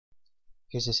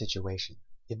Here's the situation.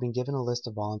 You've been given a list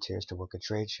of volunteers to work a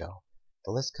trade show.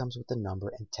 The list comes with the number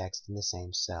and text in the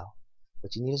same cell.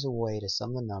 What you need is a way to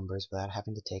sum the numbers without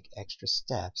having to take extra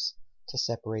steps to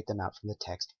separate them out from the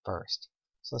text first.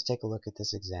 So let's take a look at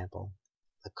this example.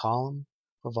 The column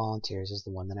for volunteers is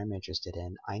the one that I'm interested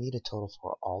in. I need a total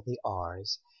for all the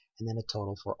R's and then a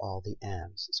total for all the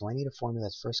M's. So I need a formula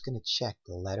that's first going to check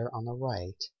the letter on the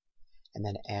right and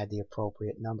then add the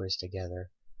appropriate numbers together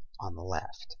on the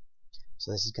left.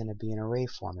 So this is going to be an array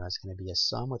formula. It's going to be a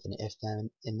sum with an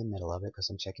if-then in the middle of it because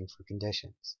I'm checking for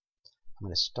conditions. I'm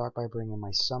going to start by bringing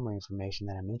my summary information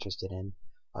that I'm interested in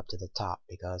up to the top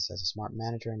because as a smart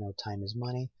manager I know time is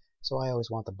money, so I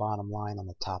always want the bottom line on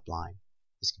the top line.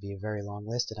 This could be a very long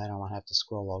list and I don't want to have to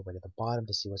scroll all the way to the bottom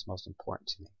to see what's most important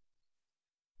to me.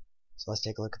 So let's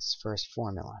take a look at this first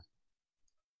formula.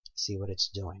 See what it's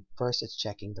doing. First it's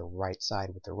checking the right side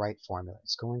with the right formula.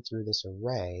 It's going through this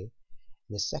array.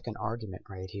 The second argument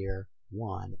right here,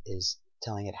 1, is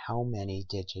telling it how many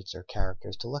digits or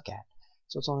characters to look at.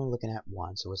 So it's only looking at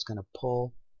 1, so it's going to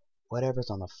pull whatever's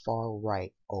on the far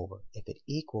right over. If it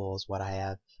equals what I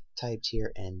have typed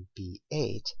here in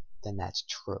B8, then that's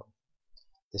true.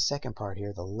 The second part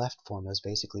here, the left formula, is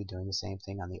basically doing the same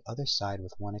thing on the other side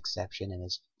with one exception,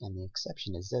 and the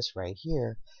exception is this right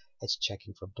here. It's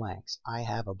checking for blanks. I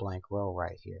have a blank row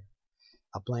right here.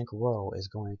 A blank row is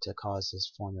going to cause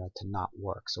this formula to not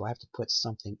work. So I have to put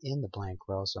something in the blank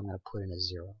row, so I'm going to put in a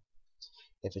 0.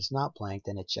 If it's not blank,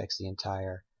 then it checks the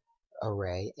entire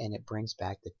array and it brings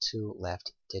back the 2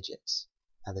 left digits.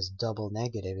 Now this double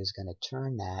negative is going to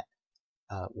turn that,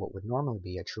 what would normally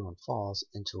be a true and false,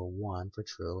 into a 1 for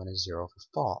true and a 0 for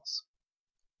false.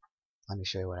 Let me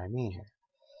show you what I mean here.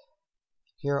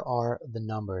 Here are the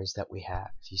numbers that we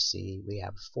have. If you see, we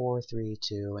have 4, 3,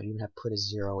 2, and even have put a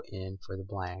 0 in for the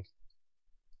blank,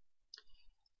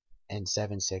 and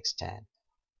 7, 6, 10.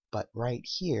 But right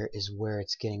here is where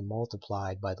it's getting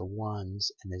multiplied by the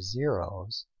 1s and the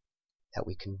 0s that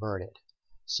we converted.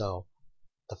 So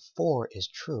the 4 is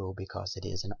true because it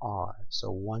is an R. So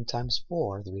 1 times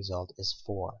 4, the result is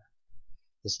 4.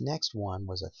 This next one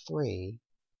was a 3,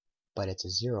 but it's a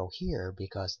 0 here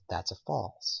because that's a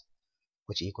false,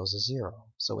 which equals a 0.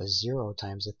 So a 0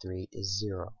 times a 3 is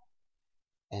 0.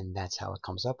 And that's how it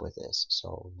comes up with this.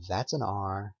 So that's an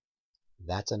R,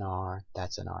 that's an R,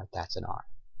 that's an R, that's an R.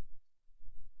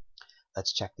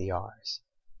 Let's check the R's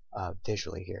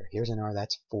visually here. Here's an R,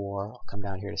 that's 4. I'll come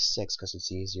down here to 6 because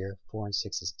it's easier. 4 and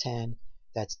 6 is 10.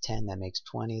 That's 10, that makes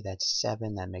 20. That's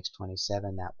 7, that makes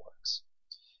 27. That works.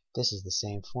 This is the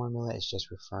same formula. It's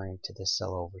just referring to this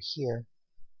cell over here.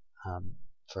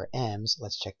 For M's,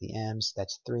 let's check the M's.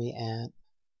 That's 3 and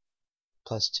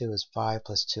plus 2 is 5,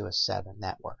 plus 2 is 7.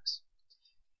 That works.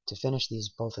 To finish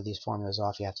both of these formulas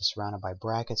off, you have to surround them by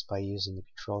brackets by using the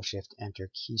Control-Shift-Enter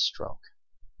keystroke.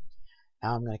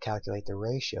 Now I'm going to calculate the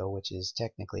ratio, which is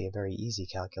technically a very easy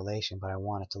calculation, but I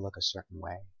want it to look a certain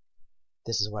way.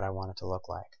 This is what I want it to look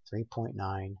like,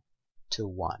 3.9 to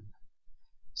 1.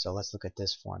 So let's look at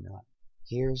this formula.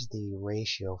 Here's the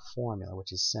ratio formula,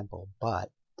 which is simple,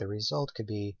 but the result could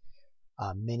be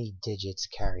many digits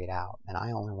carried out, and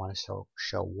I only want to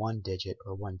show one digit,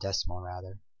 or one decimal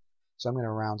rather. So I'm going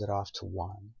to round it off to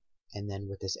 1, and then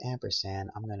with this ampersand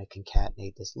I'm going to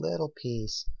concatenate this little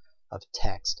piece of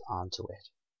text onto it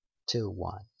to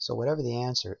 1. So whatever the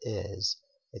answer is,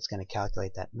 it's going to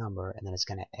calculate that number and then it's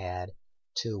going to add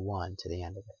 1 to the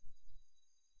end of it.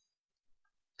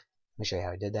 Let me show you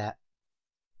how I did that.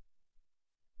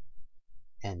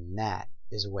 And that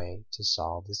is a way to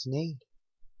solve this need.